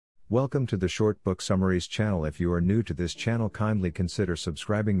Welcome to the Short Book Summaries channel. If you are new to this channel, kindly consider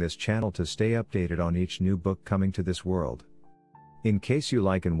subscribing this channel to stay updated on each new book coming to this world. In case you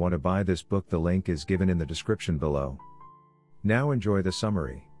like and want to buy this book, the link is given in the description below. Now enjoy the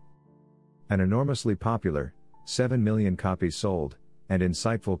summary. An enormously popular, 7 million copies sold, and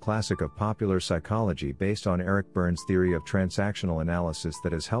insightful classic of popular psychology based on Eric Berne's theory of transactional analysis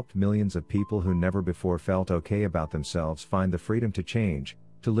that has helped millions of people who never before felt okay about themselves find the freedom to change,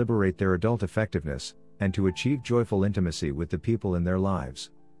 to liberate their adult effectiveness, and to achieve joyful intimacy with the people in their lives.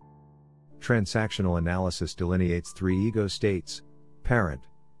 Transactional analysis delineates three ego states: parent,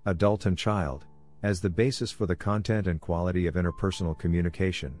 adult and child, as the basis for the content and quality of interpersonal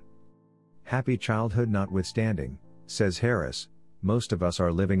communication. Happy childhood notwithstanding, says Harris, most of us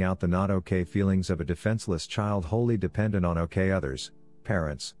are living out the not okay feelings of a defenseless child wholly dependent on okay others,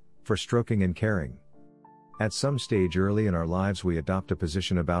 parents, for stroking and caring. At some stage early in our lives we adopt a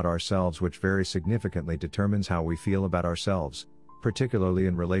position about ourselves which very significantly determines how we feel about ourselves, particularly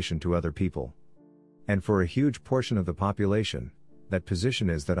in relation to other people. And for a huge portion of the population, that position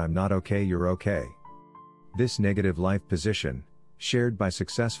is that I'm not okay, you're okay. This negative life position, shared by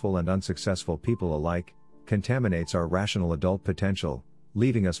successful and unsuccessful people alike, contaminates our rational adult potential,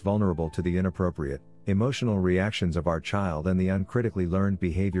 leaving us vulnerable to the inappropriate, emotional reactions of our child and the uncritically learned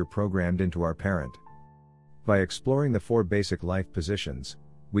behavior programmed into our parent. By exploring the four basic life positions,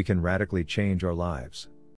 we can radically change our lives.